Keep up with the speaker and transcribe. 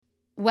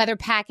Whether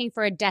packing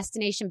for a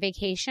destination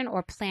vacation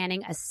or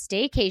planning a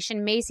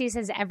staycation, Macy's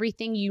has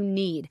everything you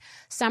need.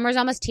 Summer's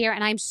almost here,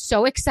 and I'm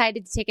so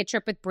excited to take a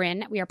trip with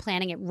Bryn. We are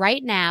planning it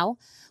right now.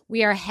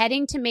 We are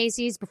heading to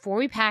Macy's before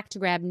we pack to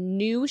grab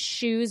new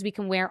shoes we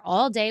can wear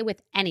all day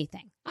with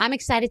anything. I'm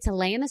excited to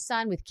lay in the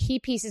sun with key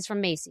pieces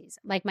from Macy's,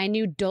 like my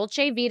new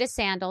Dolce Vita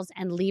sandals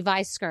and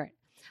Levi's skirt.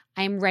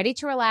 I am ready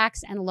to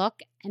relax and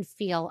look and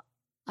feel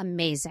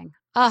amazing.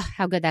 Oh,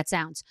 how good that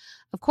sounds.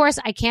 Of course,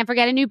 I can't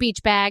forget a new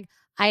beach bag.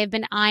 I have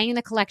been eyeing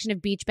the collection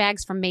of beach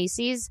bags from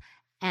Macy's,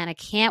 and I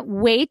can't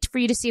wait for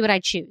you to see what I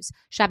choose.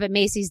 Shop at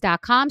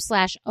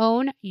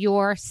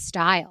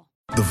Macys.com/ownyourstyle.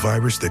 The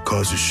virus that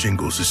causes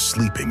shingles is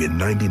sleeping in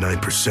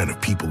 99%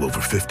 of people over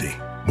 50.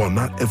 While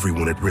not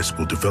everyone at risk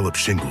will develop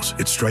shingles,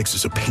 it strikes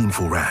as a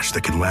painful rash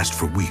that can last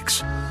for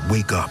weeks.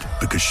 Wake up,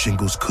 because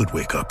shingles could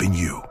wake up in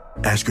you.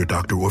 Ask your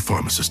doctor or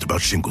pharmacist about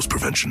shingles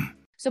prevention.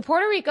 So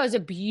Puerto Rico is a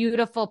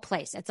beautiful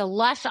place. It's a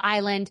lush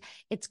island.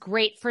 It's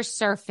great for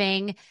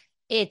surfing.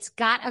 It's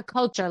got a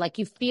culture. Like,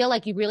 you feel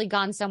like you've really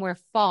gone somewhere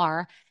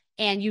far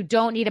and you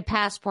don't need a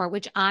passport,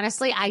 which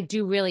honestly, I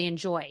do really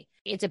enjoy.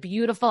 It's a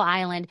beautiful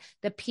island.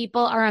 The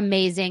people are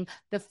amazing.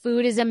 The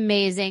food is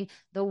amazing.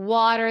 The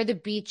water, the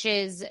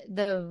beaches,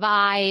 the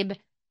vibe.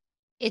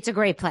 It's a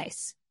great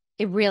place.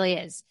 It really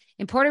is.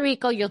 In Puerto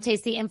Rico, you'll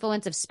taste the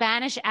influence of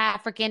Spanish,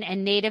 African,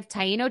 and native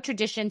Taino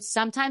traditions,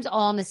 sometimes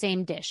all in the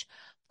same dish.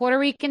 Puerto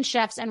Rican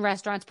chefs and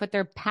restaurants put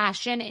their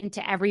passion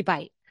into every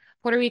bite.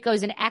 Puerto Rico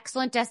is an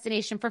excellent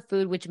destination for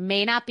food, which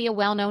may not be a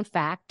well-known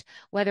fact.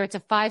 Whether it's a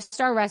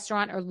 5-star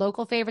restaurant or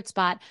local favorite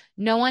spot,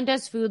 no one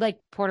does food like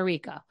Puerto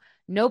Rico.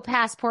 No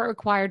passport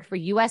required for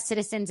U.S.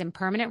 citizens and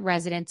permanent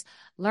residents.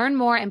 Learn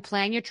more and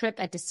plan your trip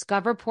at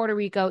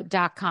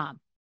discoverpuertorico.com.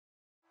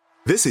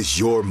 This is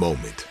your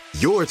moment,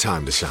 your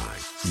time to shine,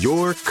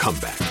 your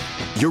comeback.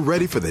 You're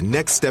ready for the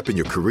next step in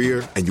your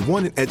career, and you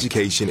want an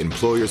education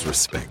employers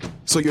respect.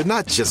 So you're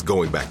not just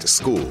going back to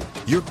school,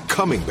 you're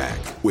coming back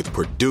with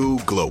Purdue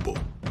Global.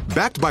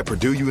 Backed by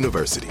Purdue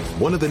University,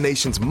 one of the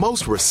nation's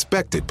most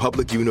respected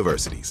public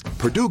universities,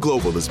 Purdue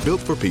Global is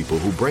built for people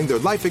who bring their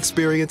life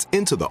experience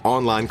into the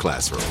online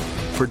classroom.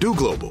 Purdue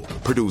Global,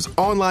 Purdue's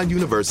online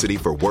university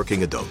for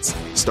working adults.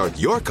 Start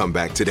your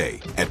comeback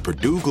today at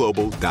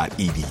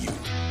purdueglobal.edu.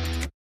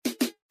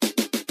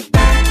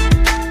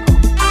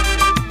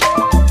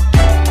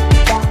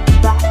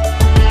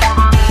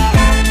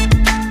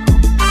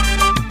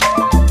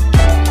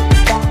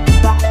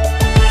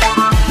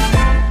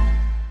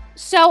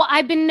 So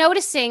I've been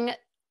noticing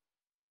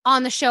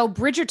on the show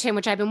Bridgerton,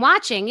 which I've been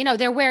watching, you know,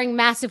 they're wearing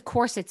massive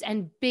corsets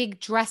and big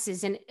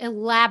dresses and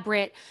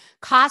elaborate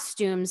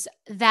costumes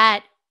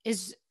that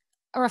is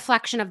a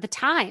reflection of the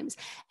times.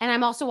 And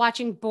I'm also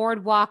watching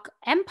Boardwalk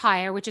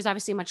Empire, which is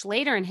obviously much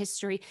later in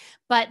history,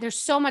 but there's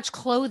so much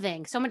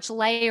clothing, so much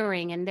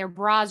layering, and their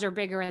bras are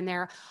bigger and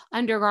their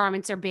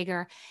undergarments are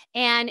bigger.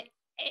 And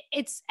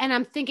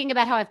I'm thinking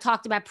about how I've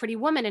talked about Pretty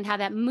Woman and how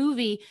that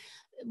movie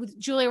with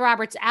Julia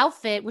Roberts'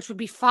 outfit, which would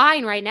be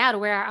fine right now to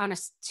wear on a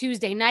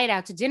Tuesday night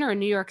out to dinner in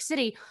New York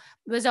City,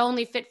 was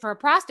only fit for a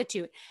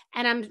prostitute.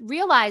 And I'm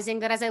realizing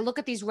that as I look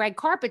at these red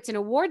carpets in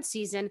award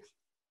season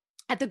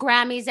at the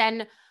Grammys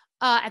and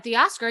at the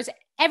Oscars,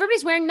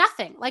 everybody's wearing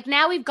nothing. Like,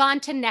 now we've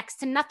gone to next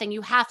to nothing.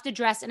 You have to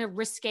dress in a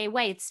risque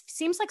way. It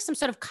seems like some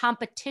sort of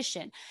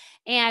competition.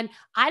 And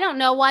I don't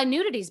know why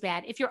nudity is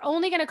bad. If you're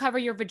only going to cover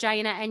your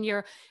vagina and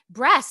your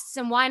breasts,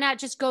 and why not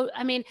just go,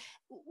 I mean,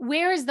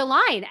 where is the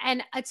line?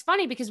 And it's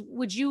funny because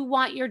would you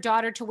want your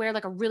daughter to wear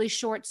like a really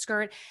short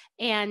skirt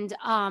and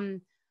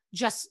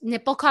just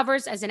nipple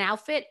covers as an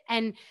outfit?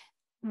 And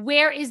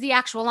where is the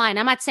actual line?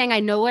 I'm not saying I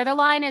know where the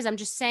line is. I'm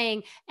just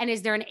saying, and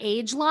is there an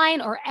age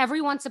line, or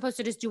everyone's supposed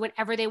to just do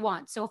whatever they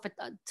want? So if a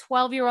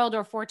 12-year-old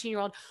or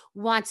 14-year-old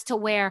wants to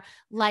wear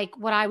like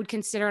what I would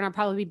consider, and I'll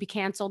probably be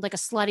canceled, like a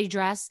slutty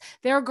dress.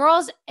 There are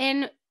girls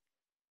that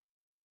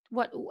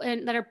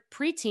are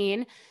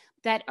preteen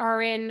that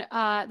are in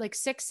like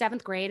 6th,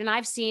 7th grade. And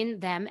I've seen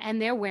them and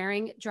they're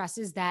wearing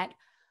dresses that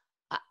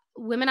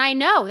women I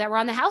know that were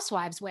on the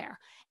Housewives wear.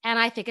 And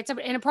I think it's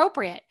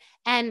inappropriate.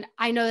 And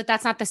I know that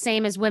that's not the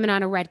same as women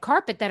on a red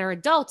carpet that are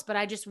adults, but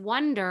I just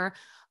wonder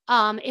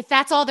if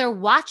that's all they're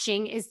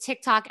watching is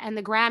TikTok and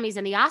the Grammys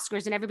and the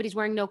Oscars and everybody's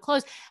wearing no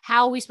clothes.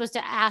 How are we supposed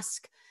to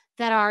ask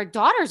that our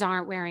daughters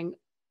aren't wearing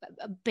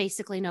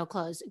basically no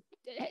clothes,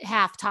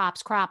 half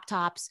tops, crop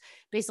tops,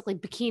 basically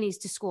bikinis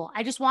to school?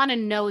 I just want to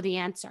know the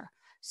answer.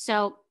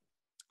 So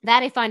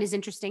that I find is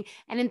interesting.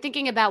 And in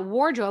thinking about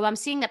wardrobe, I'm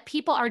seeing that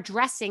people are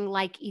dressing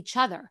like each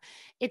other.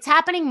 It's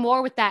happening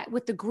more with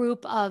the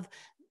group of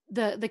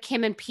the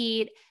Kim and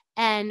Pete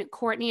and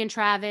Courtney and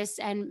Travis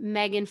and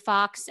Megan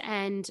Fox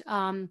and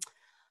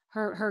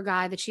her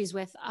guy that she's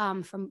with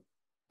from,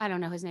 I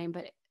don't know his name,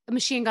 but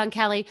Machine Gun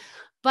Kelly.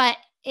 But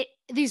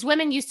these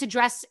women used to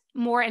dress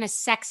more in a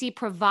sexy,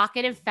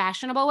 provocative,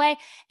 fashionable way,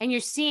 and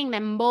you're seeing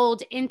them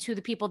mold into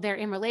the people they're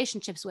in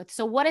relationships with.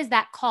 So what is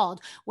that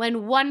called?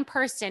 When one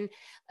person,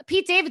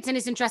 Pete Davidson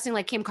isn't dressing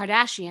like Kim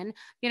Kardashian.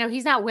 You know,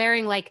 he's not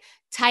wearing like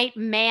tight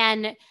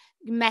man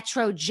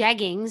Metro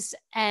jeggings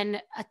and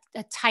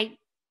a tight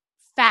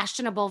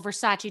fashionable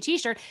Versace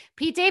t-shirt.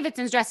 Pete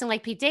Davidson's dressing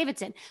like Pete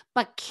Davidson,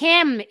 but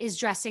Kim is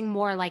dressing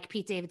more like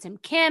Pete Davidson.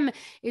 Kim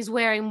is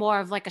wearing more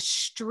of like a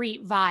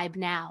street vibe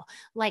now,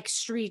 like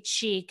street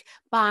chic,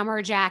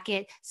 bomber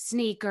jacket,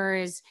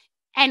 sneakers,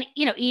 and,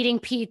 eating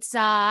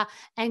pizza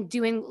and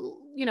doing,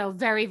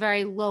 very,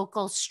 very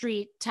local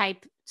street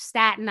type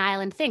Staten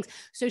Island things.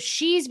 So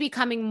she's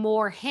becoming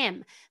more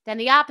him than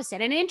the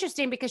opposite. And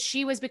interesting because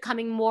she was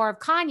becoming more of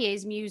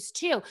Kanye's muse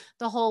too,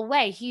 the whole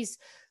way.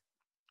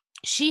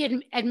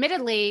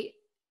 Admittedly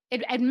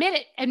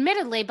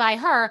by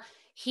her,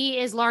 he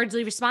is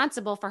largely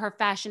responsible for her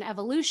fashion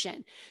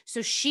evolution.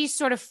 So she's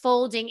sort of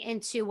folding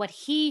into what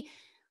he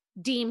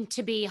deemed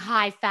to be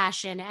high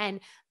fashion and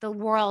the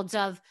worlds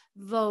of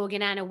Vogue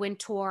and Anna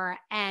Wintour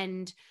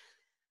and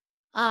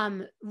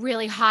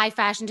really high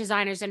fashion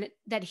designers, and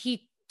that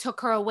he took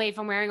her away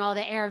from wearing all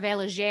the Hervé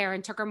Leger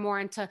and took her more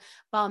into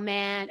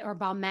Balmain, I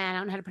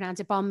don't know how to pronounce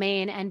it,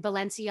 Balmain and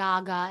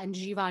Balenciaga and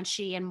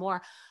Givenchy and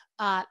more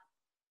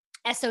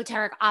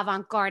esoteric,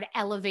 avant-garde,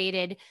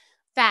 elevated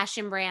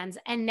fashion brands.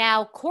 And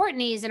now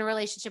Kourtney's in a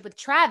relationship with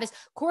Travis.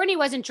 Kourtney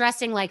wasn't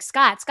dressing like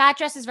Scott. Scott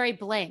dresses very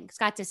bling.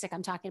 Scott Disick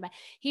I'm talking about.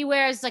 He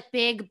wears like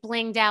big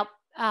blinged out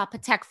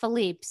Patek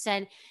Philippe's,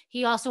 and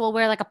he also will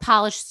wear like a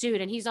polished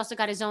suit, and he's also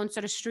got his own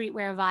sort of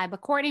streetwear vibe.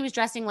 But Kourtney was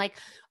dressing like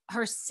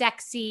her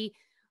sexy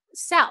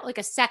self, like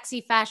a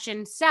sexy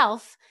fashion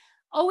self.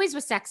 Always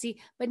was sexy,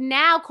 but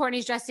now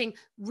Kourtney's dressing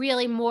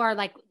really more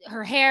like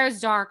her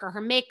hair's darker, her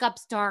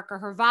makeup's darker,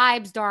 her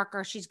vibe's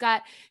darker. She's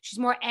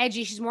more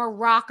edgy, she's more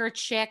rocker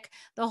chick.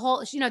 The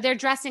whole, they're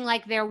dressing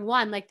like they're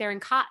one, like they're in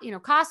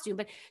costume.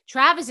 But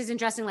Travis isn't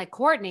dressing like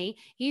Kourtney.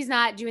 He's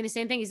not doing the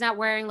same thing. He's not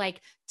wearing like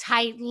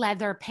tight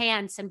leather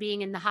pants and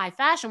being in the high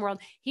fashion world.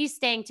 He's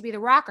staying to be the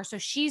rocker. So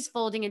she's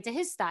folding into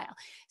his style.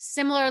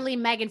 Similarly,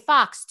 Megan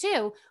Fox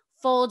too,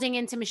 folding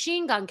into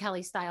Machine Gun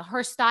Kelly style.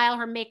 Her style,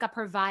 her makeup,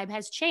 her vibe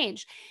has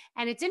changed.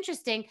 And it's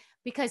interesting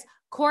because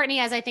Kourtney,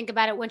 as I think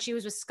about it, when she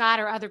was with Scott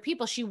or other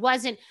people, she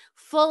wasn't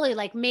fully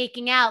like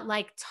making out,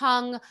 like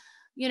tongue,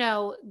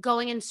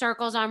 going in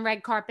circles on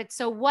red carpet.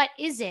 So what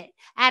is it?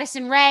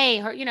 Addison Rae,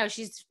 her,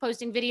 she's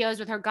posting videos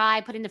with her guy,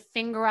 putting the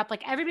finger up.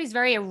 Like everybody's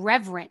very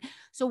irreverent.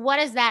 So what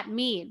does that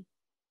mean?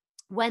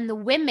 When the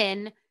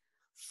women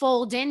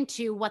fold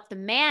into what the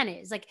man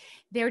is, like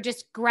they're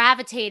just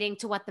gravitating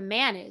to what the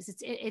man is.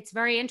 It's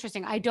very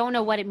interesting. I don't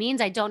know what it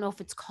means. I don't know if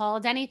it's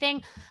called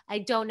anything. I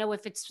don't know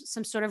if it's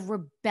some sort of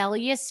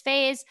rebellious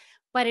phase,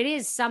 but it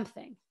is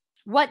something.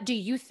 What do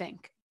you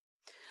think?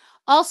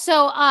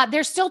 Also,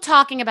 they're still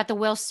talking about the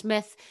Will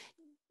Smith,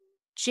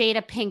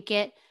 Jada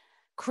Pinkett,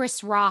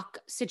 Chris Rock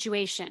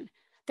situation.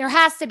 There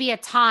has to be a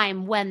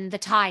time when the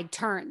tide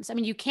turns. I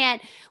mean,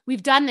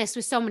 we've done this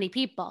with so many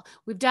people.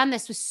 We've done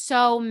this with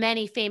so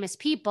many famous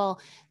people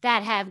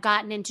that have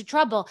gotten into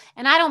trouble.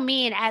 And I don't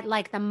mean at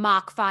like the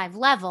Mach 5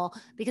 level,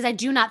 because I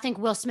do not think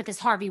Will Smith is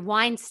Harvey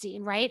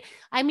Weinstein, right?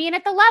 I mean,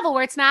 at the level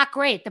where it's not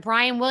great, the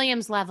Brian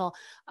Williams level,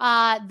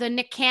 the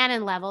Nick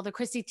Cannon level, the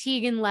Chrissy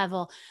Teigen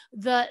level,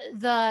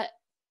 the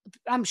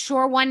I'm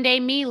sure one day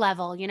me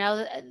level,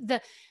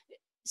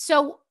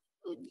 so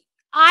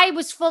I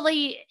was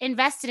fully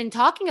invested in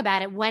talking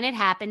about it when it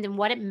happened and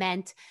what it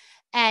meant,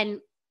 and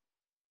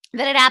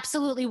that it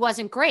absolutely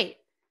wasn't great.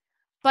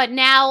 But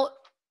now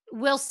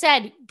Will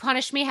said,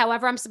 punish me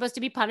however I'm supposed to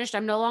be punished.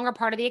 I'm no longer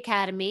part of the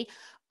academy.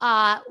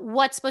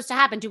 What's supposed to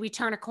happen? Do we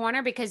turn a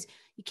corner? Because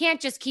you can't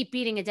just keep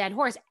beating a dead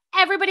horse.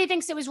 Everybody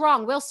thinks it was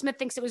wrong. Will Smith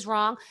thinks it was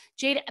wrong.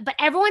 Jada, but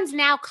everyone's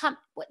now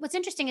what's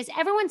interesting is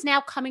everyone's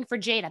now coming for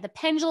Jada. The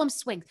pendulum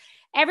swings.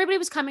 Everybody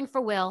was coming for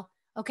Will.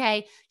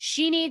 Okay.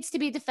 She needs to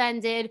be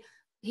defended.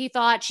 He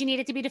thought she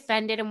needed to be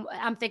defended. And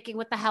I'm thinking,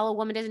 what the hell? A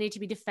woman doesn't need to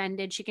be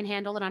defended. She can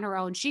handle it on her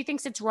own. She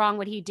thinks it's wrong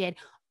what he did.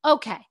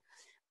 Okay.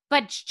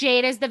 But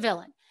Jada's the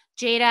villain.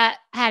 Jada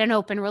had an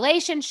open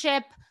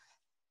relationship.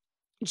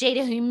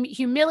 Jada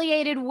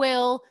humiliated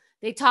Will.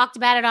 They talked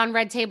about it on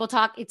Red Table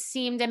Talk. It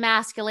seemed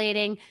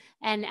emasculating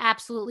and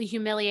absolutely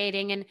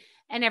humiliating. And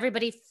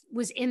everybody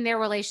was in their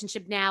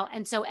relationship now.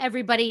 And so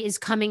everybody is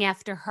coming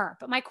after her.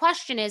 But my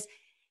question is,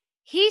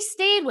 he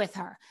stayed with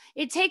her.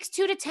 It takes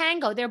two to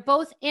tango. They're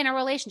both in a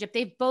relationship.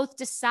 They've both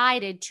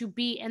decided to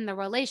be in the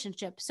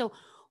relationship. So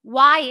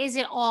why is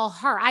it all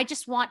her? I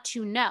just want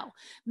to know.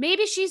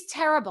 Maybe she's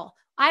terrible.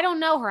 I don't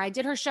know her. I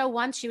did her show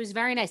once. She was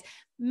very nice.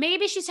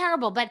 Maybe she's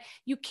terrible, but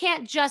you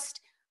can't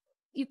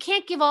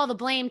give all the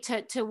blame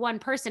to one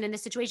person in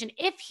this situation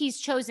if he's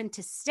chosen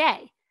to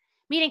stay.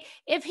 Meaning,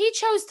 if he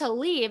chose to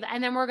leave,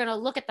 and then we're going to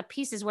look at the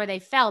pieces where they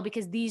fell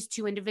because these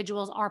two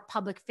individuals are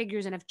public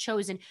figures and have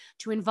chosen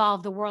to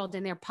involve the world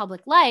in their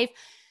public life,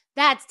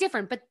 that's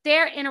different. But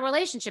they're in a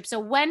relationship. So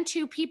when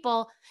two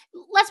people,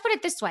 let's put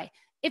it this way.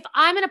 If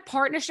I'm in a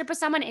partnership with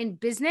someone in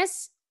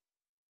business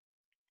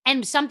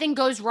and something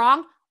goes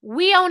wrong,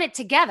 we own it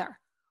together.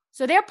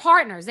 So they're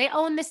partners. They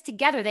own this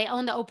together. They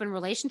own the open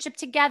relationship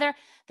together.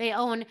 They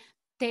own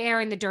the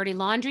air and the dirty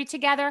laundry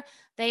together.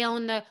 They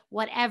own the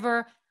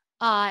whatever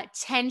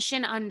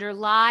tension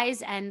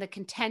underlies and the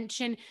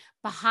contention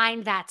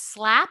behind that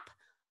slap.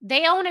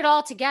 They own it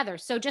all together.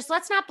 So just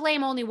let's not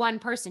blame only one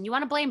person. You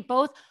want to blame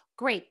both?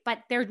 Great. But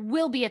there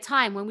will be a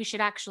time when we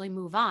should actually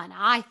move on,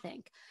 I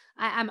think.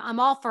 I'm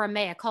all for a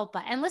mea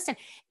culpa. And listen,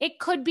 it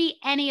could be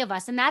any of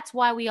us. And that's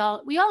why we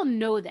all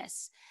know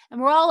this.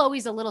 And we're all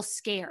always a little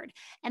scared.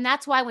 And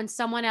that's why when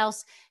someone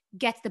else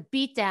gets the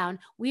beat down,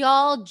 we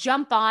all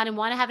jump on and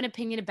want to have an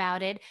opinion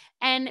about it.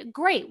 And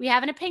great, we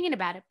have an opinion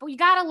about it, but we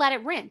got to let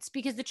it rinse,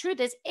 because the truth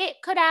is it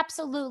could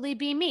absolutely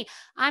be me.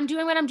 I'm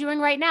doing what I'm doing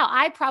right now.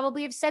 I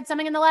probably have said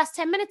something in the last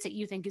 10 minutes that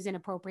you think is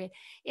inappropriate.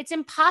 It's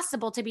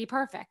impossible to be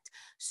perfect.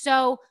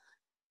 So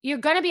you're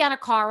going to be on a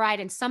car ride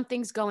and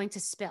something's going to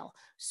spill.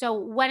 So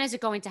when is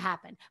it going to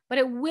happen? But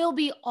it will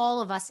be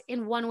all of us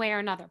in one way or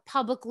another,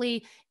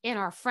 publicly, in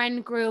our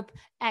friend group,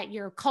 at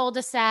your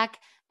cul-de-sac,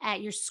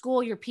 at your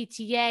school, your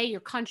PTA, your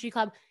country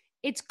club.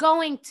 It's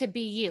going to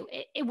be you.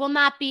 It will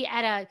not be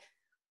at a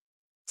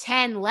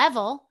 10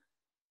 level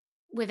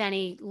with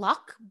any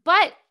luck,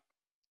 but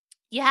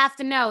you have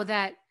to know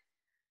that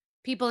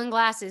people in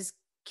glasses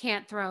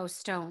can't throw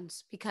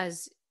stones,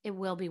 because it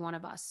will be one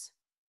of us.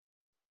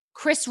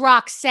 Chris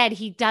Rock said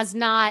he does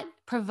not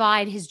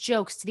provide his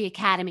jokes to the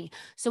Academy.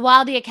 So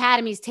while the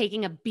Academy is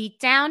taking a beat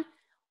down,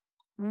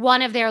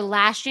 one of their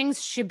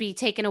lashings should be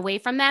taken away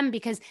from them,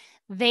 because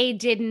they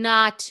did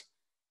not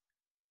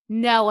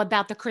know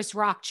about the Chris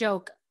Rock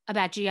joke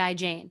about G.I.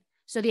 Jane.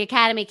 So the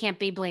Academy can't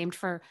be blamed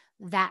for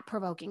that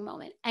provoking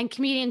moment. And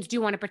comedians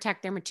do want to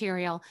protect their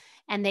material,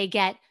 and they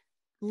get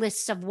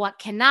lists of what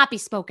cannot be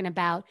spoken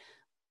about.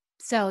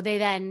 So they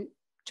then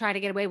try to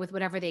get away with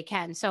whatever they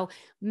can. So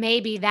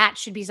maybe that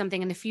should be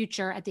something in the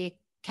future at the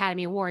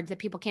Academy Awards, that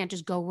people can't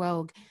just go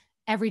rogue.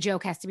 Every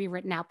joke has to be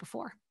written out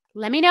before.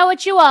 Let me know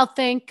what you all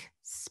think.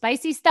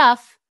 Spicy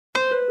stuff.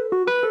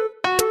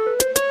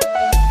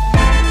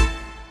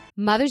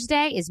 Mother's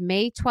Day is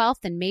May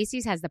 12th, and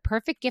Macy's has the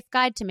perfect gift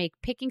guide to make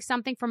picking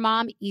something for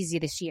mom easy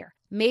this year.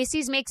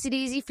 Macy's makes it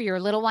easy for your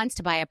little ones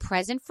to buy a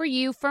present for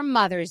you for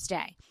Mother's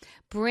Day.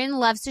 Bryn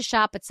loves to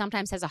shop, but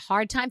sometimes has a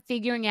hard time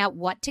figuring out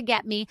what to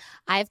get me.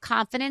 I have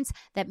confidence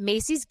that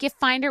Macy's Gift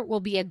Finder will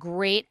be a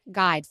great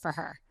guide for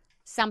her.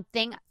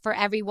 Something for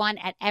everyone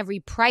at every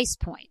price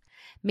point.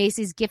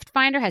 Macy's Gift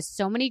Finder has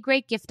so many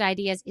great gift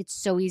ideas, it's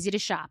so easy to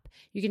shop.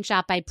 You can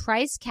shop by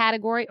price,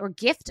 category, or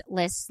gift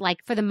lists, like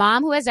for the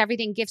mom who has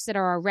everything, gifts that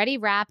are already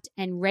wrapped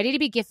and ready to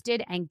be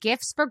gifted, and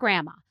gifts for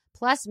grandma.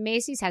 Plus,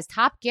 Macy's has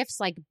top gifts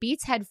like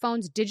Beats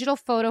headphones, digital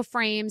photo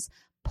frames,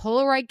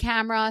 Polaroid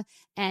camera,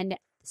 and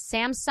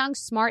Samsung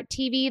Smart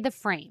TV, the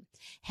frame.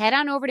 Head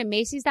on over to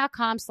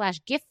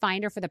Macys.com/gift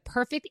finder for the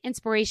perfect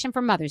inspiration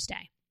for Mother's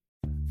Day.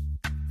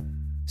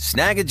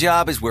 Snag a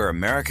Job is where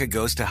America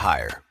goes to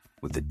hire,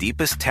 with the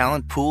deepest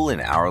talent pool in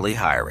hourly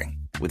hiring.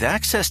 With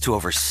access to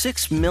over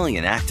 6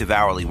 million active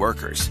hourly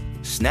workers,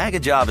 Snag a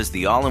Job is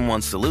the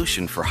all-in-one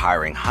solution for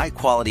hiring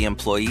high-quality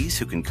employees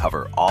who can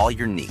cover all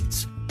your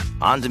needs.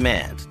 On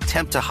demand,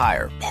 temp to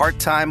hire,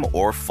 part-time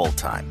or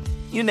full-time.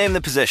 You name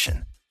the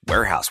position.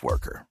 Warehouse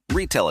worker,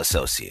 retail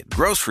associate,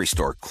 grocery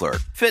store clerk,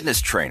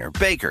 fitness trainer,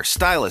 baker,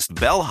 stylist,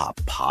 bellhop,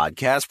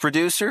 podcast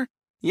producer.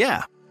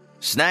 Yeah,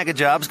 Snag a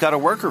Job's got a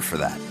worker for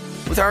that.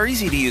 With our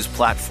easy-to-use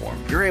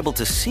platform, you're able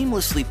to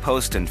seamlessly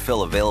post and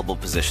fill available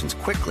positions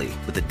quickly,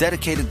 with a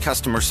dedicated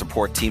customer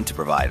support team to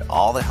provide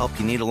all the help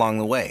you need along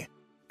the way.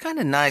 Kind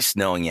of nice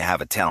knowing you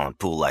have a talent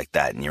pool like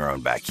that in your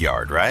own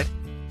backyard, right?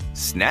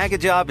 Snag a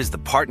Job is the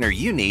partner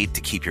you need to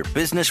keep your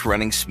business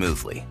running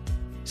smoothly.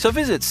 So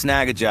visit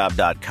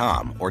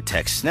snagajob.com or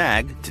text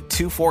snag to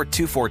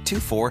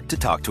 242424 to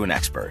talk to an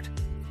expert.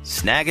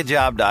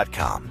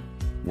 Snagajob.com,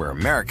 where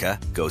America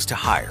goes to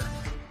hire.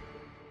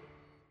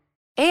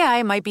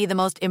 AI might be the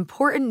most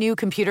important new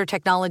computer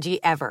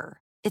technology ever.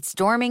 It's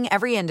storming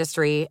every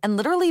industry, and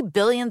literally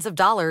billions of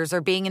dollars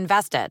are being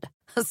invested.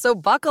 So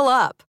buckle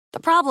up. The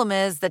problem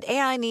is that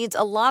AI needs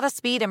a lot of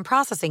speed and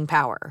processing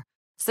power.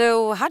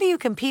 So how do you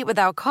compete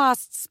without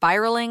costs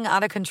spiraling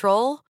out of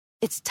control?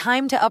 It's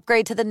time to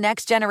upgrade to the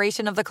next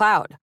generation of the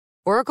cloud,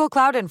 Oracle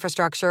Cloud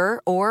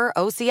Infrastructure, or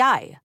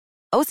OCI.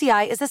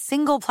 OCI is a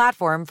single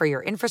platform for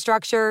your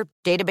infrastructure,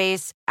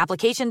 database,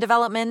 application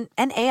development,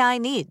 and AI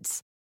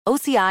needs.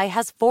 OCI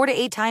has 4 to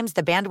 8 times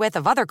the bandwidth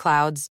of other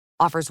clouds,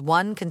 offers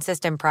one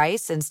consistent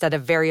price instead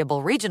of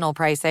variable regional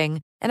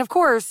pricing, and of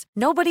course,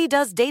 nobody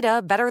does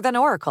data better than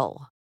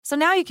Oracle. So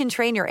now you can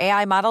train your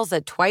AI models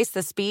at twice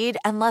the speed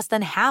and less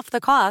than half the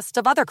cost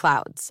of other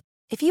clouds.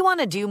 If you want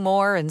to do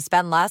more and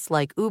spend less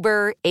like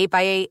Uber,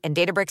 8x8, and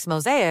Databricks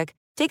Mosaic,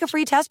 take a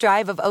free test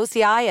drive of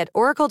OCI at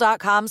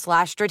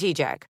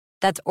oracle.com/strategic.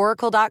 That's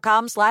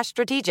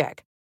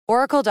oracle.com/strategic.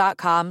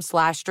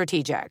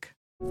 Oracle.com/strategic.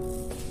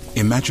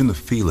 Imagine the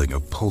feeling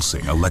of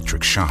pulsing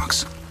electric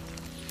shocks.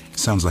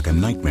 Sounds like a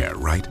nightmare,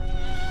 right?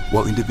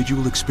 While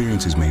individual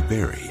experiences may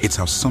vary, it's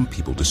how some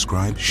people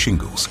describe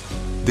shingles.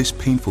 This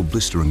painful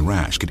blistering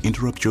rash could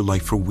interrupt your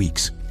life for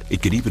weeks.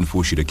 It could even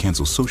force you to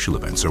cancel social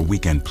events or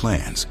weekend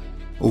plans.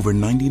 Over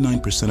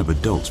 99% of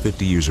adults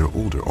 50 years or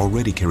older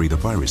already carry the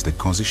virus that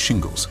causes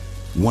shingles.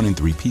 1 in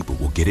 3 people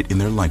will get it in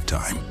their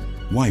lifetime.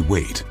 Why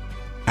wait?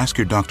 Ask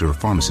your doctor or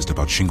pharmacist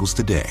about shingles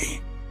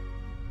today.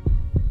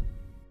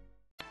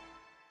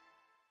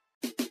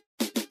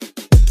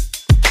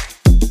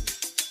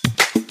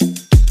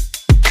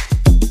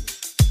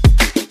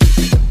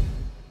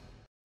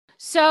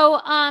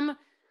 So,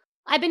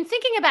 I've been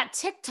thinking about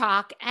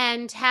TikTok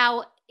and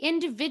how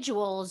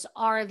individuals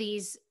are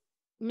these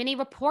mini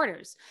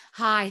reporters.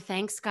 Hi,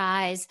 thanks,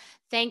 guys.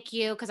 Thank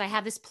you, because I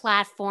have this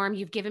platform.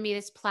 You've given me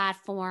this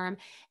platform.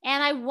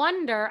 And I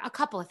wonder a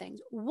couple of things.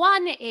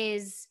 One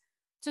is,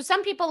 so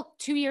some people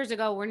 2 years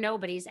ago were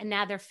nobodies and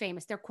now they're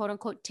famous. They're quote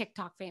unquote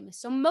TikTok famous.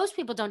 So most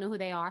people don't know who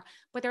they are,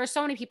 but there are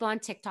so many people on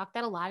TikTok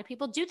that a lot of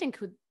people do think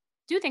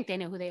they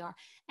know who they are.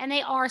 And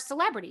they are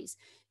celebrities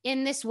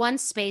in this one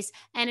space,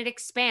 and it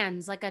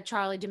expands like a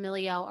Charlie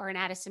D'Amelio or an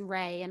Addison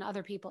Rae and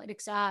other people.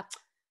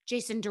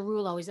 Jason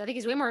Derulo. I think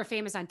he's way more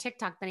famous on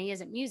TikTok than he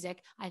is at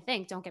music. I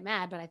think. Don't get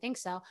mad, but I think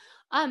so.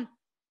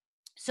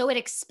 So it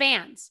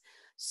expands.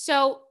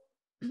 So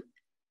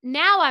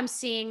now I'm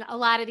seeing a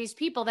lot of these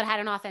people that had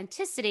an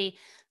authenticity.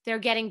 They're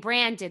getting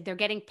branded, they're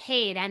getting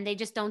paid, and they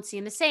just don't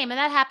seem the same. And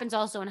that happens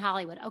also in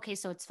Hollywood. Okay,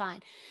 so it's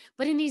fine.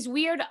 But in these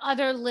weird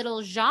other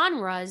little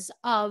genres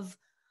of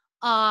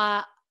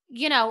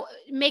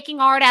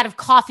making art out of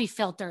coffee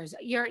filters.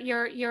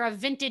 You're a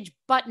vintage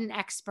button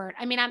expert.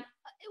 I mean,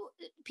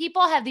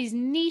 people have these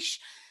niche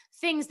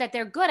things that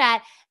they're good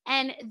at,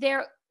 and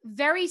they're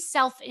very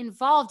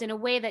self-involved in a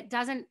way that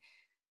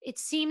it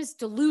seems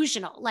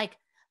delusional. Like,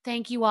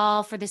 thank you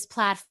all for this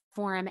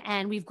platform,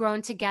 and we've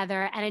grown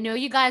together. And I know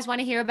you guys want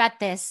to hear about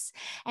this,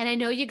 and I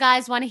know you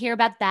guys want to hear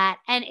about that.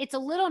 And it's a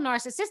little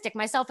narcissistic,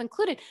 myself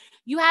included.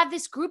 You have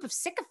this group of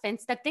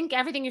sycophants that think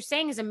everything you're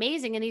saying is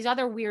amazing in these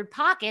other weird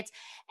pockets.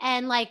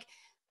 And like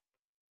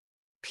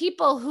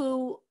people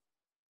who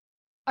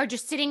are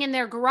just sitting in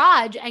their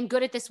garage and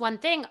good at this one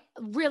thing,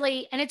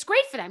 really, and it's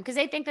great for them because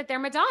they think that they're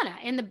Madonna.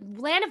 In the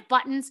land of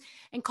buttons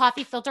and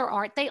coffee filter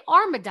art, they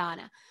are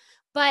Madonna.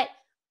 But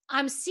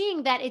I'm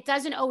seeing that it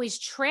doesn't always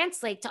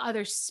translate to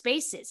other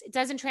spaces. It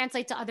doesn't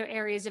translate to other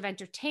areas of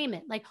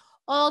entertainment. Like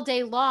all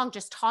day long,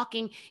 just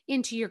talking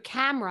into your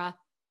camera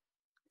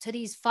to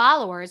these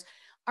followers.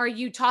 Are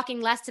you talking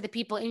less to the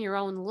people in your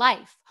own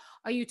life?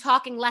 Are you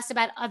talking less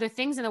about other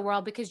things in the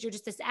world because you're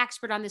just this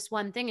expert on this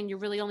one thing and you're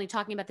really only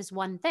talking about this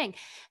one thing?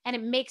 And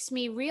it makes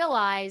me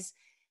realize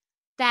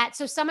that.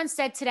 So someone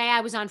said today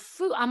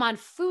I'm on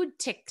food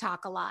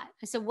TikTok a lot.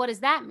 I said, what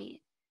does that mean?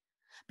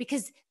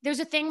 Because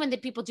there's a thing when the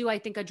people do, I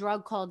think, a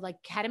drug called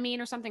like ketamine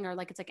or something, or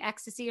like it's like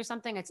ecstasy or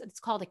something. It's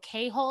called a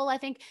K-hole, I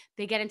think.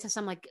 They get into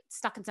some like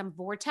stuck in some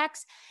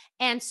vortex.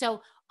 And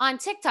so on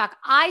TikTok,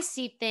 I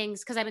see things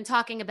because I've been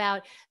talking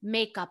about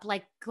makeup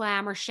like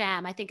Glamour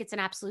Sham. I think it's an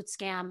absolute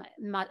scam.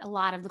 A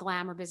lot of the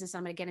glamour business.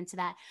 I'm going to get into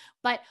that.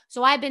 But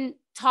so I've been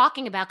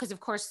talking about, because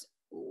of course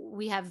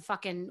we have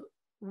fucking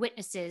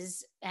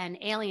witnesses and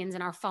aliens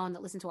in our phone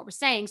that listen to what we're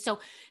saying. So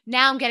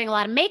now I'm getting a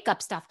lot of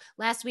makeup stuff.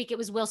 Last week it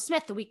was Will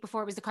Smith. The week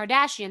before it was the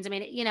Kardashians. I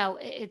mean,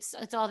 it's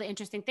all the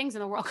interesting things in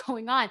the world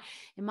going on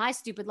in my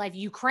stupid life.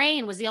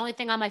 Ukraine was the only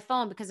thing on my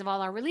phone because of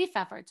all our relief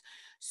efforts.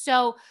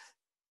 So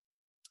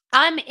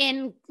I'm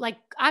in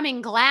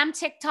glam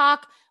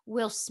TikTok,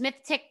 Will Smith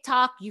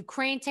TikTok,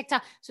 Ukraine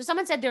TikTok. So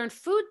someone said they're in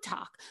food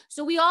talk.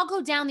 So we all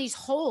go down these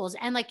holes,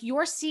 and like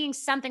you're seeing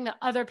something that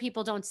other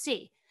people don't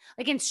see.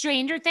 Like in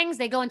Stranger Things,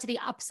 they go into the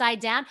upside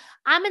down.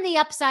 I'm in the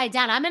upside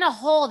down. I'm in a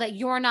hole that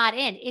you're not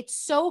in. It's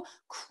so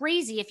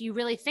crazy if you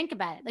really think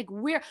about it. Like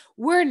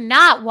we're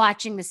not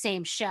watching the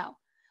same show.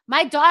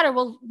 My daughter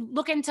will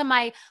look into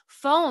my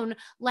phone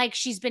like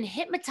she's been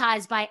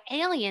hypnotized by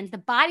aliens, the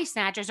body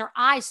snatchers, her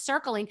eyes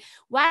circling,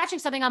 watching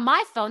something on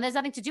my phone that has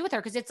nothing to do with her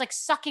because it's like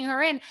sucking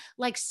her in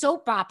like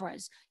soap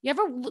operas. You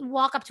ever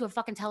walk up to a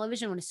fucking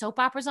television when a soap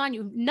opera's on?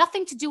 You have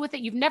nothing to do with it.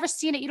 You've never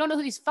seen it. You don't know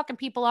who these fucking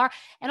people are.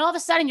 And all of a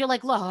sudden you're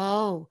like,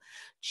 oh,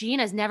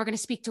 Gina's never going to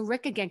speak to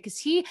Rick again because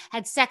he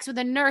had sex with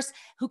a nurse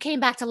who came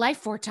back to life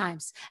 4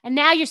 times. And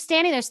now you're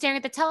standing there staring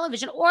at the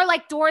television, or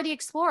like Dora the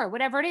Explorer,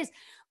 whatever it is.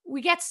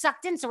 We get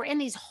sucked in. So we're in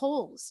these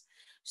holes.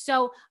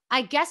 So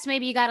I guess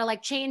maybe you got to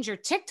like change your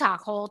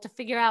TikTok hole to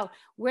figure out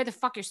where the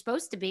fuck you're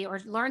supposed to be or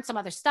learn some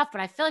other stuff.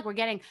 But I feel like we're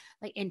getting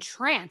like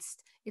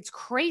entranced. It's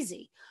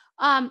crazy.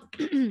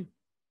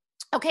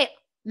 Okay.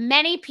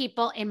 Many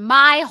people in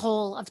my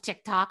hole of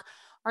TikTok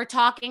are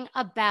talking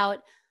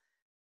about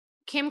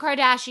Kim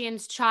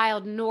Kardashian's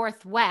child,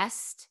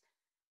 Northwest,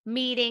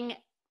 meeting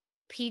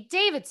Pete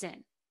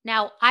Davidson.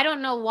 Now, I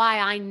don't know why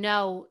I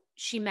know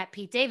she met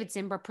Pete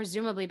Davidson, but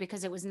presumably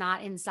because it was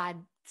not inside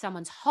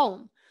someone's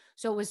home.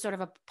 So it was sort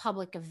of a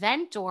public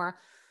event, or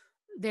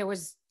there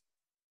was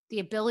the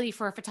ability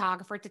for a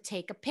photographer to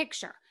take a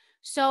picture.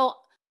 So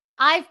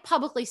I've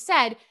publicly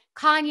said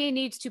Kanye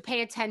needs to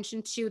pay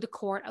attention to the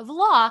court of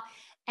law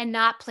and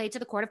not play to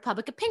the court of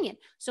public opinion.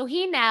 So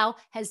he now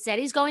has said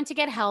he's going to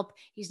get help.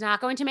 He's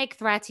not going to make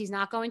threats. He's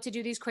not going to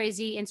do these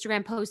crazy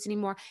Instagram posts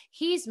anymore.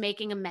 He's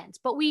making amends.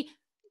 But we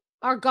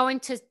are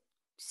going to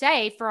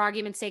say, for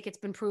argument's sake, it's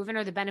been proven,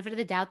 or the benefit of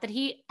the doubt, that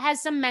he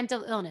has some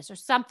mental illness or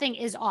something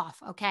is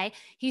off, okay?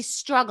 He's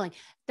struggling.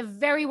 The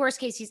very worst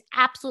case, he's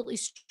absolutely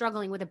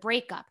struggling with a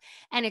breakup.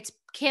 And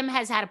Kim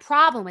has had a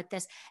problem with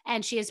this,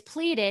 and she has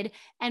pleaded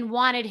and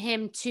wanted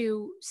him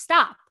to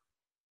stop.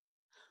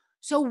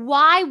 So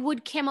why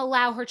would Kim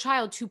allow her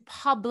child to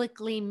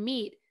publicly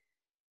meet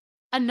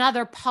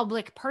another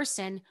public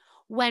person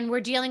when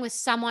we're dealing with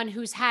someone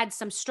who's had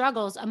some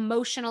struggles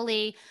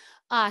emotionally,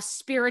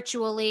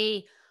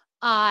 spiritually,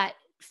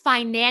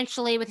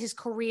 financially with his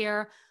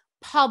career,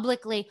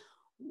 publicly.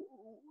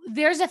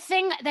 There's a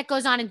thing that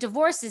goes on in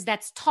divorces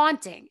that's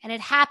taunting, and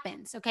it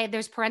happens. Okay.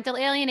 There's parental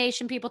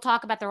alienation. People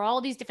talk about, there are all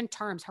these different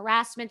terms,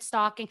 harassment,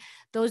 stalking,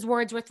 those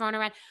words were thrown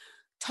around.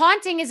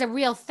 Taunting is a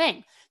real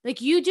thing.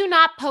 Like, you do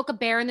not poke a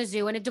bear in the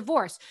zoo in a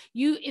divorce.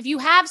 If you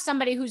have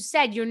somebody who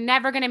said, you're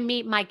never going to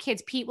meet my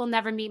kids, Pete will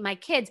never meet my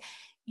kids,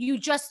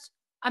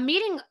 I'm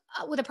meeting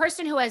with a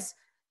person who has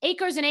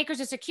acres and acres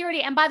of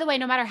security. And by the way,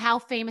 no matter how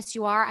famous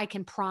you are, I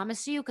can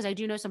promise you, because I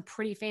do know some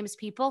pretty famous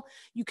people,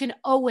 you can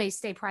always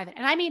stay private.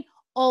 And I mean,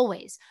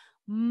 always.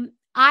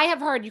 I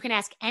have heard, you can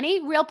ask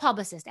any real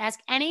publicist,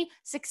 ask any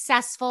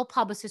successful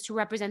publicist who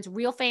represents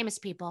real famous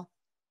people.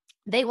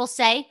 They will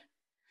say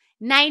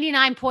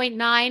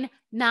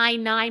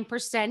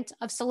 99.999%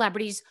 of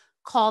celebrities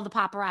call the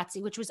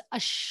paparazzi, which was a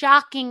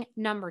shocking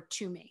number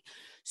to me.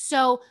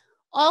 So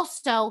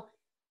also,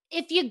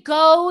 if you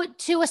go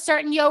to a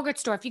certain yogurt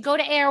store, if you go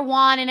to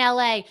Erewhon in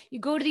LA, you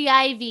go to the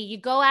Ivy, you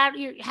go out of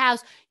your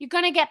house, you're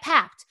going to get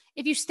papped.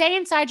 If you stay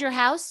inside your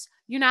house,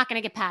 you're not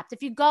going to get papped.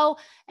 If you go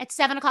at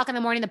 7 o'clock in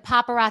the morning, the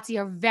paparazzi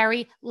are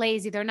very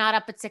lazy. They're not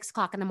up at 6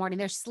 o'clock in the morning.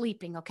 They're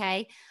sleeping.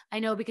 Okay. I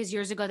know, because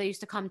years ago they used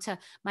to come to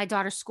my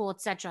daughter's school,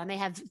 etc.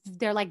 And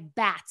they're like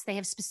bats. They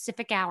have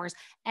specific hours.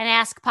 And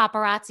ask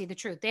paparazzi the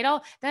truth. They're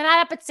not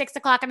up at 6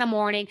 o'clock in the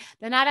morning.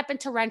 They're not up in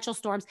torrential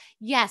storms.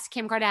 Yes,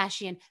 Kim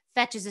Kardashian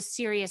fetches a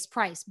serious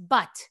price,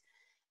 but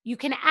you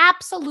can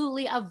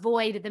absolutely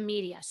avoid the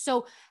media.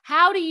 So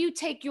how do you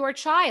take your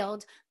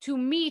child to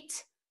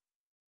meet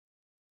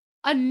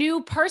a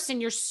new person?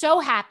 You're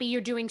so happy.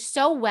 You're doing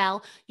so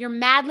well. You're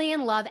madly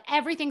in love.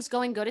 Everything's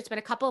going good. It's been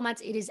a couple of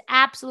months. It is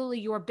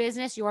absolutely your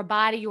business, your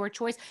body, your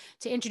choice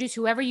to introduce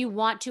whoever you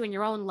want to in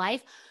your own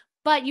life.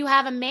 But you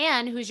have a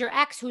man who's your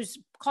ex, who's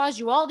caused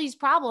you all these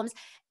problems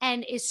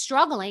and is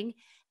struggling.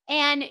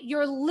 And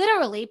you're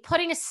literally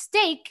putting a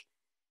stake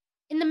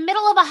in the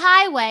middle of a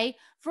highway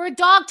for a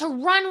dog to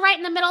run right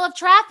in the middle of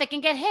traffic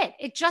and get hit.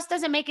 It just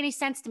doesn't make any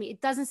sense to me.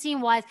 It doesn't seem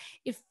wise.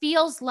 It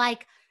feels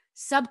like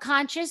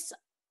subconscious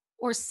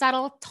or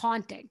subtle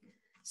taunting.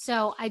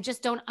 So I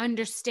just don't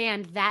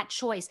understand that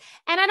choice.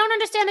 And I don't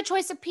understand the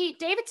choice of Pete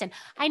Davidson.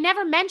 I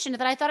never mentioned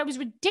that I thought it was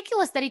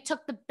ridiculous that he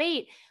took the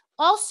bait,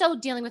 also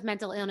dealing with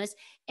mental illness,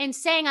 and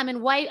saying, I'm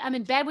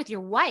in bed with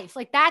your wife.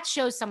 Like, that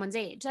shows someone's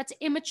age. That's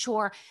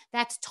immature.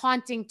 That's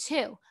taunting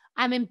too.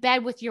 I'm in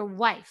bed with your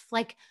wife.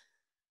 Like,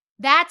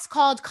 that's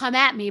called come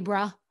at me,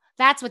 bruh.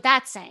 That's what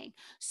that's saying.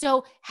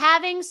 So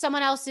having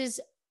someone a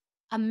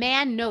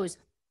man knows,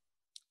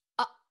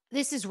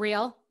 this is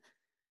real.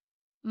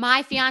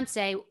 My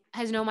fiance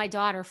has known my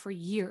daughter for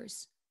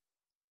years.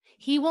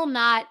 He will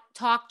not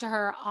talk to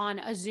her on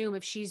a Zoom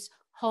if she's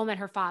home at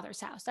her father's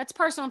house. That's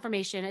personal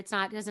information. It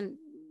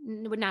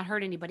would not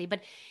hurt anybody, but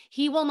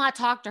he will not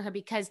talk to her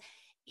because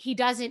he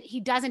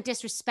doesn't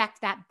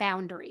disrespect that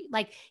boundary.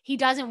 Like, he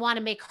doesn't want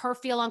to make her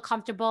feel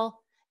uncomfortable.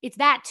 It's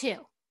that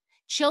too.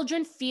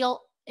 Children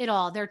feel it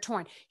all. They're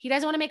torn. He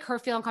doesn't want to make her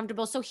feel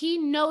uncomfortable. So he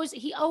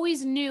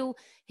always knew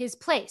his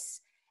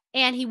place.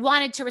 And he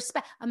wanted to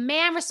respect. A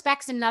man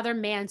respects another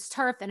man's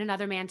turf and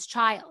another man's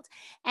child.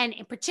 And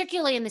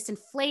particularly in this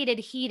inflated,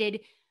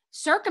 heated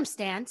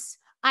circumstance,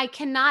 I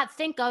cannot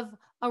think of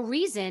a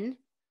reason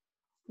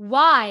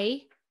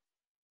why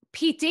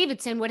Pete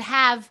Davidson would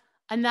have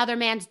another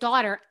man's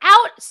daughter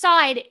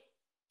outside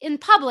in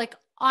public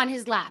on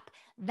his lap.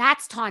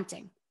 That's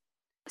taunting.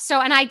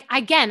 So, and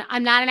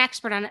I'm not an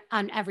expert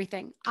on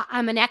everything.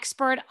 I'm an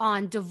expert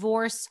on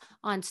divorce,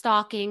 on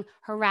stalking,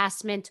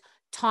 harassment,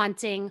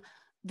 taunting,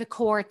 the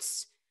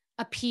courts,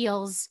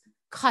 appeals,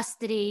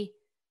 custody,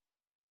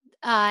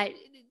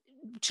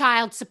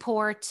 child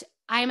support.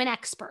 I am an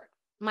expert.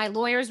 My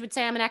lawyers would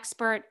say I'm an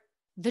expert.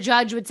 The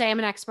judge would say I'm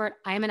an expert.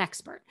 I am an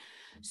expert.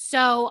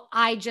 So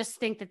I just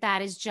think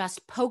that is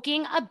just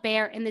poking a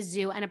bear in the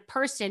zoo and a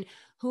person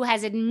who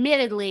has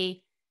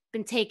admittedly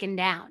been taken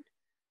down.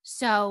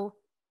 So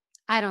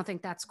I don't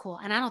think that's cool.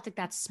 And I don't think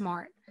that's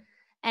smart.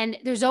 And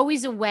there's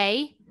always a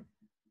way.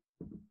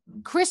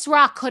 Chris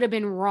Rock could have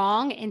been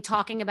wrong in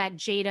talking about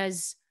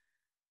Jada's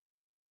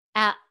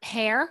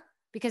hair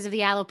because of the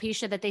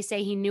alopecia that they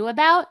say he knew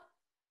about.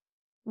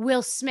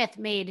 Will Smith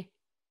made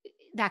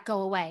that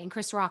go away. And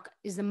Chris Rock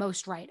is the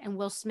most right. And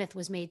Will Smith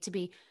was made to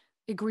be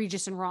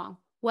egregious and wrong.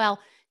 Well,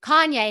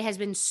 Kanye has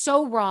been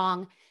so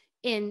wrong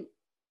in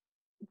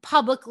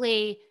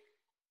publicly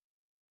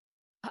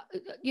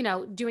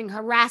doing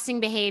harassing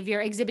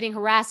behavior, exhibiting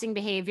harassing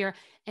behavior,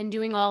 and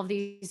doing all of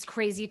these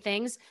crazy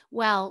things.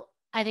 Well,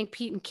 I think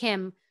Pete and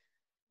Kim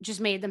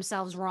just made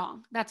themselves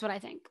wrong. That's what I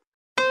think.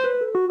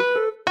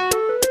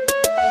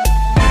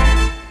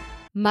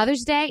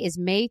 Mother's Day is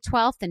May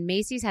 12th, and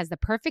Macy's has the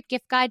perfect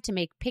gift guide to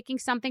make picking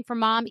something for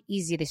mom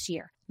easy this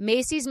year.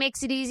 Macy's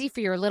makes it easy for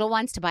your little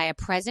ones to buy a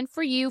present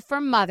for you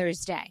for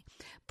Mother's Day.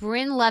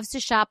 Bryn loves to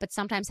shop, but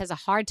sometimes has a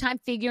hard time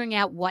figuring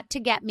out what to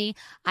get me.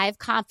 I have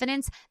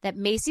confidence that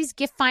Macy's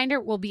Gift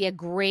Finder will be a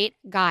great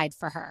guide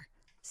for her.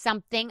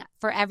 something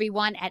for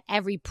everyone at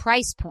every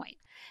price point.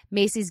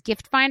 Macy's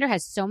Gift Finder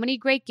has so many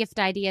great gift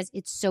ideas,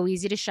 it's so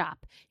easy to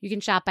shop. You can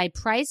shop by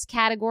price,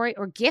 category,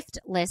 or gift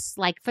lists,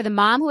 like for the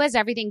mom who has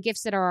everything,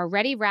 gifts that are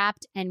already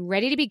wrapped and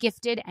ready to be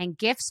gifted, and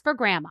gifts for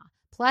grandma.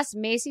 Plus,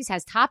 Macy's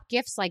has top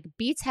gifts like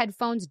Beats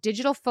headphones,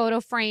 digital photo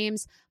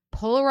frames,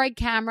 Polaroid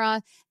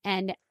camera,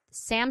 and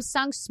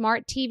Samsung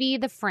Smart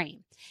TV, the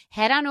frame.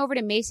 Head on over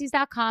to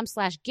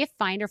Macys.com/gift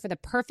finder for the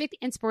perfect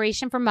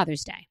inspiration for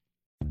Mother's Day.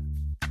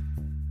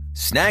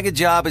 Snag a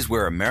Job is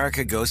where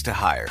America goes to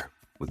hire,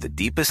 with the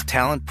deepest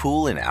talent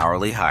pool in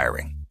hourly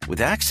hiring.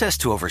 With access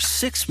to over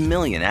 6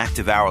 million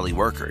active hourly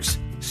workers,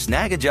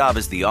 Snag a Job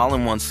is the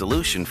all-in-one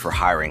solution for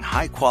hiring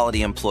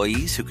high-quality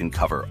employees who can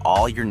cover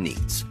all your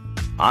needs.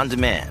 On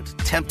demand,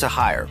 temp to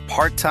hire,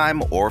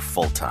 part-time or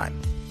full-time.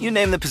 You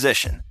name the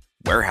position.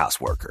 Warehouse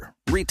worker,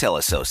 retail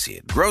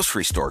associate,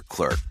 grocery store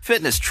clerk,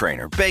 fitness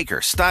trainer, baker,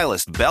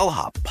 stylist,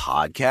 bellhop,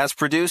 podcast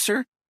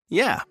producer.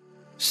 Yeah,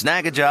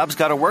 Snag a Job's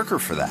got a worker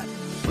for that.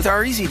 With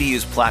our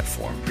easy-to-use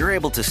platform, you're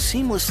able to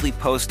seamlessly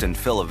post and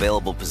fill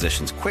available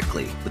positions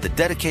quickly with a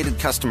dedicated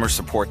customer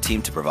support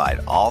team to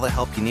provide all the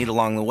help you need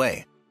along the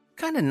way.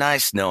 Kind of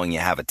nice knowing you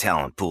have a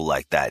talent pool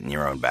like that in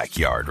your own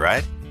backyard,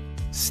 right?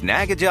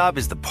 Snag a Job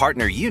is the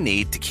partner you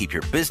need to keep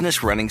your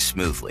business running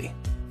smoothly.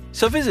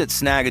 So visit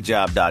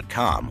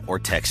snagajob.com or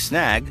text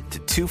snag to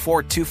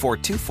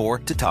 242424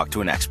 to talk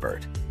to an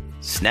expert.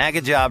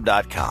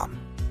 Snagajob.com,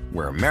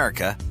 where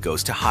America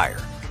goes to hire.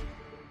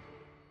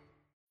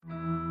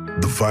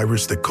 The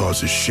virus that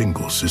causes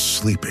shingles is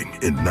sleeping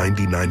in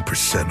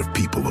 99% of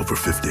people over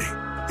 50.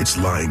 It's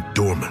lying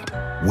dormant,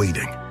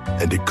 waiting,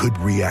 and it could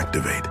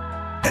reactivate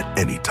at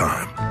any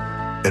time.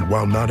 And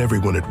while not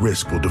everyone at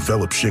risk will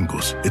develop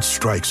shingles, it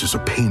strikes as a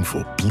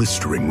painful,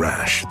 blistering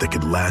rash that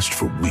can last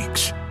for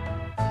weeks.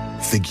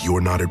 Think you're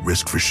not at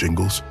risk for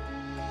shingles?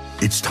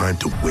 It's time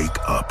to wake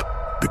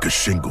up, because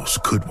shingles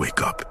could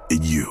wake up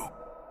in you.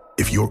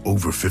 If you're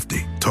over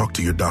 50, talk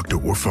to your doctor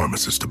or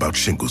pharmacist about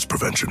shingles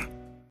prevention.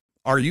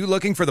 Are you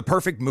looking for the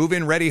perfect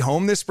move-in ready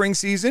home this spring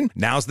season?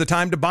 Now's the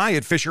time to buy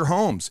at Fisher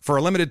Homes. For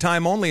a limited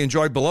time only,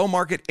 enjoy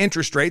below-market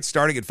interest rates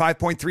starting at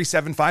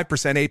 5.375%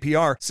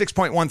 APR,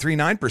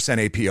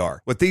 6.139% APR.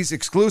 With these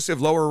exclusive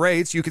lower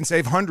rates, you can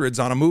save hundreds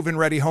on a move-in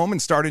ready home and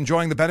start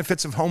enjoying the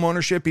benefits of home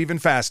ownership even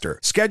faster.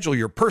 Schedule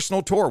your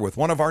personal tour with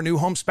one of our new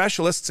home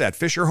specialists at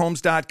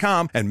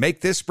FisherHomes.com and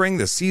make this spring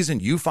the season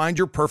you find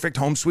your perfect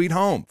home sweet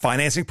home.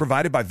 Financing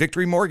provided by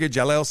Victory Mortgage,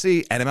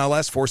 LLC,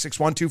 NMLS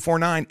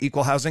 461249,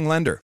 Equal Housing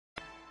Lender.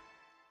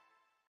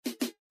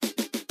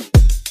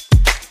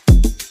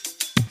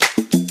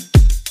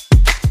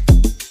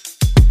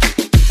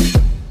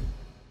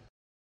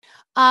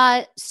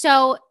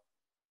 So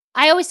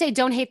I always say,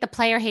 don't hate the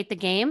player, hate the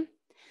game.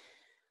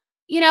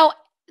 You know,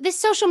 this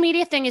social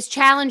media thing is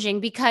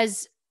challenging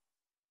because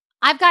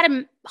I've got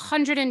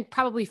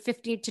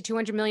 $150 to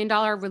 $200 million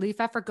relief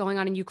effort going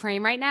on in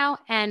Ukraine right now.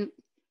 And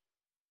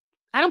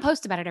I don't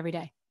post about it every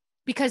day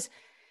because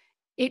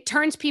it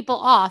turns people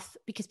off,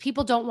 because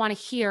people don't want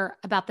to hear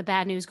about the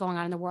bad news going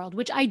on in the world,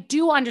 which I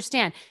do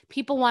understand.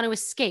 People want to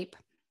escape.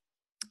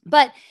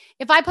 But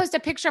if I post a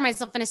picture of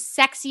myself in a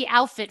sexy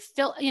outfit,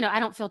 I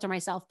don't filter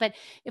myself, but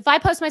if I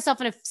post myself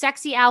in a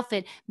sexy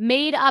outfit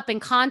made up and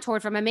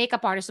contoured from a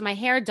makeup artist and my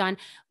hair done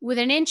with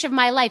an inch of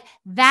my life,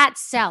 that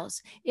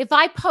sells. If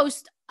I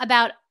post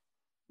about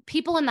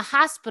people in the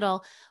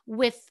hospital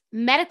with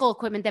medical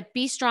equipment that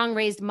Be Strong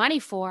raised money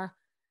for,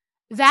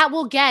 that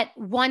will get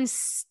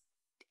 1/8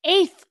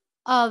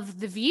 of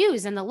the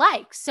views and the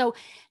likes. So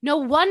no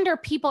wonder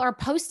people are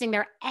posting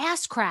their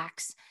ass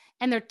cracks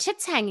and their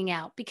tits hanging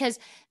out, because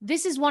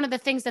this is one of the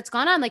things that's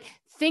gone on. Like,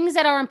 things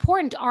that are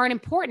important aren't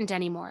important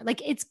anymore.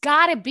 Like, it's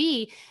gotta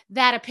be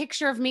that a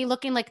picture of me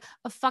looking like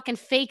a fucking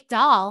fake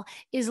doll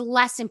is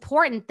less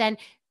important than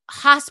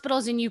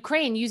hospitals in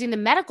Ukraine using the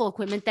medical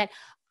equipment that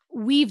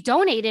we've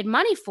donated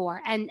money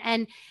for. And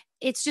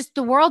it's just,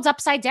 the world's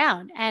upside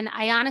down. And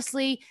I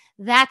honestly,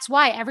 that's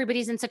why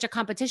everybody's in such a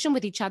competition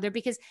with each other,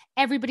 because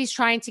everybody's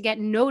trying to get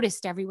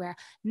noticed everywhere.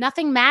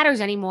 Nothing matters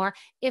anymore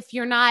if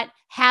you're not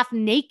half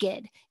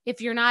naked, if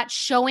you're not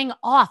showing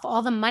off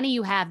all the money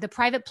you have, the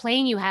private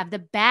plane you have, the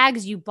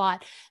bags you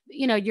bought,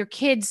 your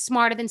kid's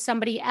smarter than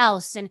somebody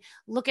else. And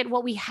look at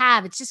what we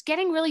have. It's just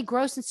getting really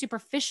gross and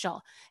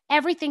superficial.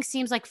 Everything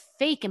seems like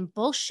fake and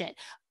bullshit.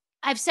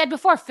 I've said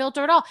before,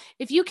 filter it all.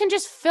 If you can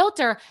just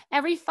filter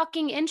every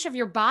fucking inch of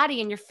your body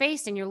and your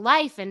face and your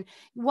life, and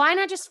why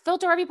not just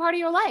filter every part of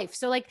your life?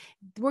 So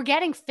we're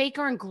getting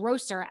faker and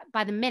grosser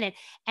by the minute.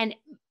 And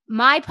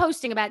my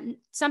posting about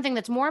something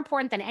that's more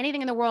important than anything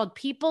in the world,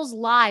 people's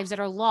lives that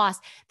are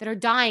lost, that are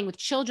dying, with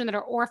children that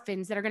are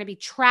orphans, that are going to be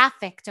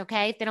trafficked,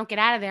 okay? If they don't get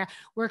out of there,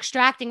 we're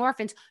extracting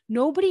orphans.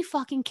 Nobody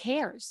fucking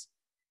cares.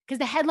 because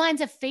the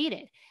headlines have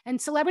faded and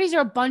celebrities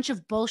are a bunch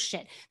of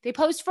bullshit. They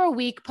post for a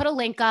week, put a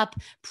link up,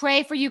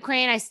 pray for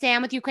Ukraine. I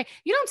stand with Ukraine.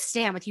 You don't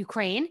stand with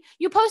Ukraine.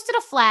 You posted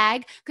a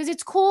flag because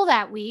it's cool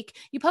that week.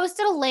 You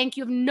posted a link.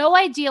 You have no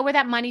idea where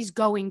that money's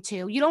going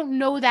to. You don't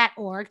know that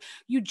org.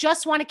 You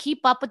just want to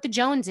keep up with the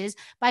Joneses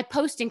by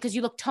posting because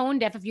you look tone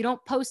deaf if you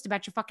don't post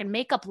about your fucking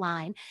makeup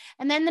line.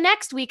 And then the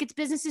next week it's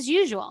business as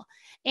usual.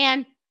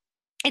 And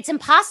it's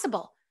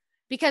impossible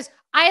because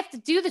I have to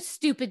do the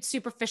stupid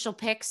superficial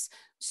pics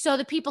so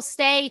that people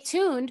stay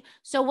tuned.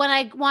 So when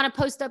I want to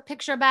post a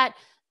picture about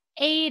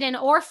aid and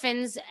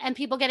orphans and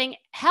people getting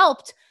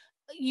helped,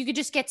 you could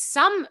just get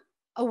some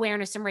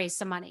awareness and raise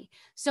some money.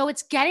 So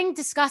it's getting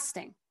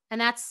disgusting. And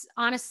that's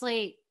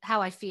honestly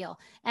how I feel.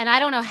 And I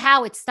don't know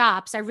how it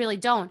stops. I really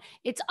don't.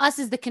 It's us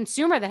as the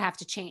consumer that have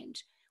to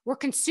change. We're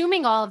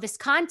consuming all of this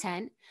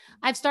content.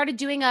 I've started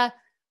doing a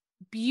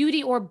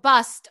beauty or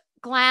bust,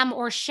 glam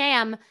or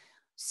sham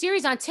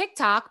series on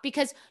TikTok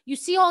because you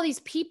see all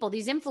these people,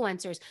 these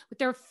influencers with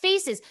their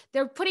faces,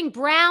 they're putting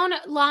brown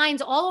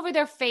lines all over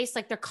their face,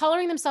 like they're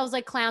coloring themselves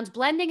like clowns,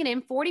 blending it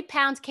in, 40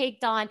 pounds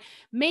caked on,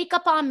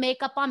 makeup on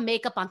makeup on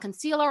makeup, on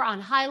concealer,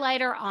 on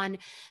highlighter, on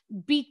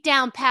beat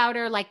down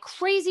powder, like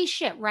crazy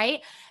shit, right?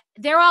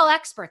 They're all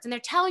experts and they're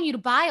telling you to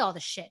buy all the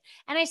shit.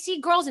 And I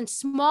see girls in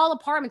small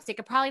apartments they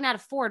could probably not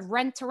afford,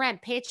 rent to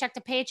rent, paycheck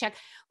to paycheck,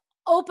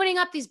 opening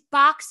up these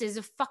boxes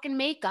of fucking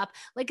makeup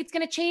like it's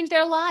going to change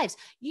their lives.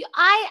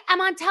 I am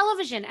on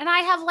television and I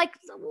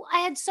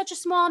had such a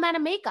small amount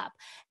of makeup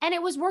and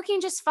it was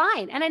working just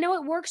fine. And I know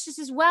it works just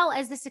as well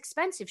as this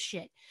expensive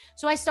shit.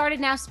 So I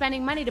started now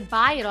spending money to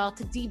buy it all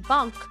to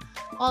debunk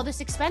all this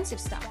expensive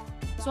stuff.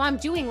 So I'm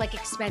doing like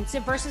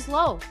expensive versus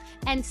low.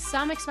 And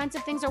some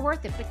expensive things are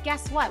worth it. But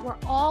guess what? We're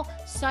all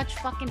such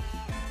fucking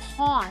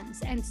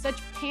pawns and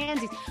such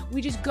pansies.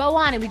 We just go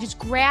on and we just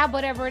grab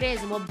whatever it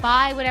is and we'll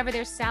buy whatever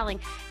they're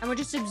selling. And we're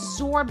just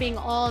absorbing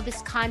all of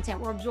this content.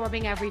 We're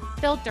absorbing every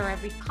filter,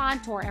 every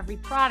contour, every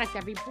product,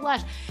 every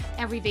blush,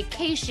 every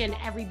vacation,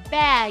 every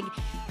bag,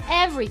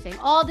 everything,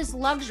 all this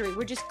luxury.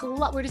 We're just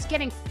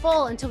getting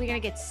full until we're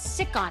going to get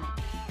sick on it.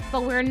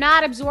 But we're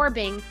not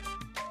absorbing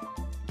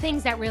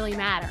things that really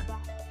matter.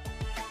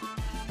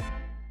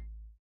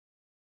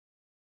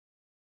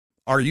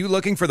 Are you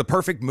looking for the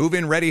perfect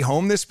move-in ready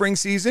home this spring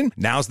season?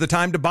 Now's the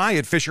time to buy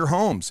at Fisher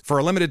Homes. For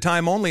a limited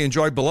time only,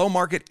 enjoy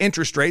below-market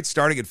interest rates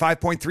starting at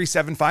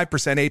 5.375%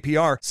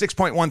 APR,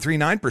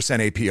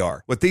 6.139%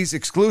 APR. With these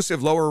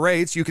exclusive lower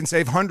rates, you can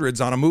save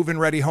hundreds on a move-in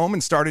ready home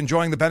and start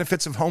enjoying the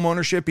benefits of home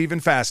ownership even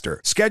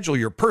faster. Schedule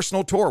your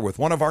personal tour with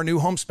one of our new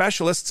home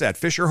specialists at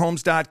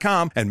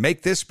FisherHomes.com and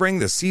make this spring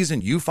the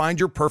season you find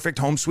your perfect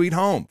home sweet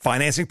home.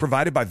 Financing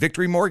provided by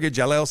Victory Mortgage,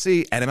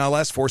 LLC,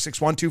 NMLS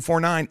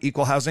 461249,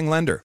 Equal Housing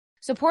Lender.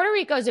 So Puerto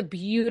Rico is a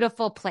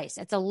beautiful place.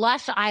 It's a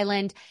lush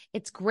island.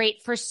 It's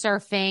great for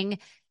surfing.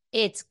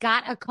 It's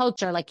got a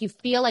culture. Like you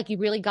feel like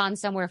you've really gone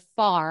somewhere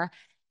far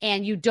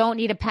and you don't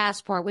need a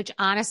passport, which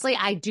honestly,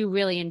 I do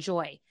really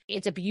enjoy.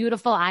 It's a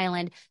beautiful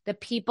island. The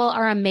people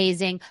are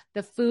amazing.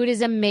 The food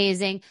is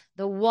amazing.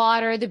 The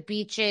water, the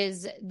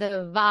beaches,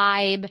 the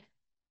vibe.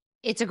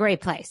 It's a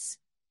great place.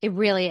 It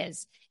really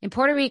is. In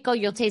Puerto Rico,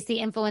 you'll taste the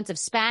influence of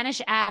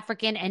Spanish,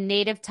 African, and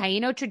native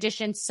Taino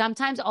traditions,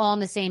 sometimes all in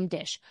the same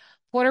dish.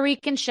 Puerto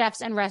Rican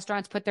chefs and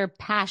restaurants put their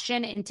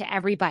passion into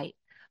every bite.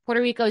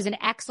 Puerto Rico is an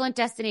excellent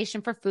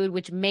destination for food,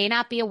 which may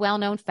not be a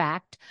well-known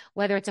fact.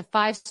 Whether it's a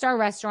 5-star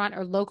restaurant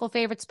or local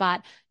favorite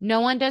spot, no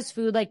one does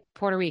food like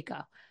Puerto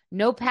Rico.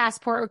 No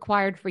passport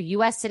required for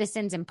U.S.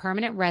 citizens and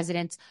permanent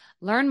residents.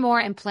 Learn more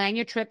and plan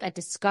your trip at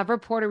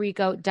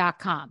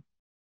discoverpuertorico.com.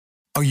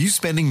 Are you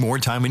spending more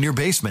time in your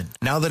basement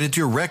now that it's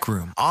your rec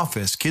room,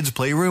 office, kids'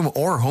 playroom,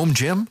 or home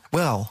gym?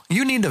 Well,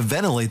 you need to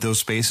ventilate those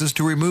spaces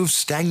to remove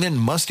stagnant,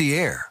 musty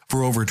air.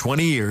 For over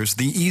 20 years,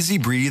 the Easy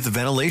Breathe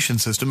ventilation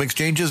system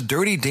exchanges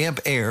dirty,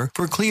 damp air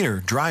for cleaner,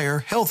 drier,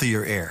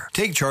 healthier air.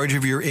 Take charge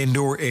of your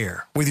indoor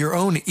air with your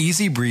own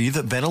Easy Breathe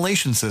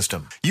ventilation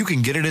system. You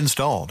can get it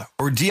installed,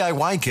 or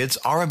DIY kits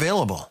are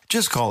available.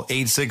 Just call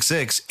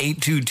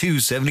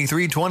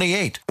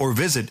 866-822-7328 or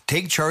visit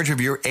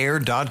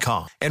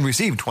takechargeofyourair.com and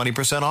receive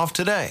 20% off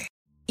today.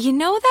 You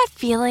know that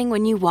feeling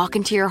when you walk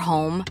into your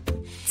home,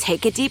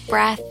 take a deep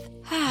breath,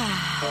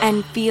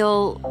 and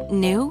feel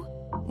new?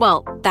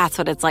 Well, that's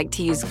what it's like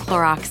to use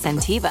Clorox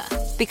Scentiva.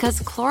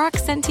 Because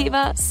Clorox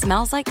Scentiva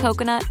smells like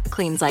coconut,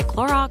 cleans like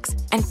Clorox,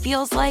 and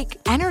feels like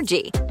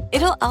energy.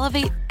 It'll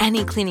elevate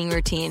any cleaning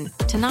routine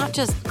to not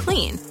just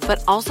clean,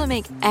 but also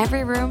make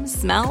every room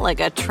smell like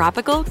a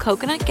tropical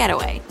coconut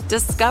getaway.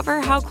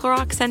 Discover how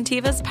Clorox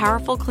Scentiva's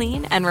powerful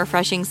clean and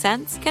refreshing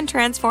scents can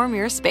transform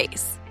your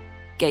space.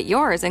 Get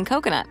yours in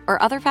coconut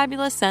or other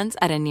fabulous scents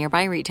at a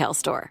nearby retail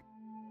store.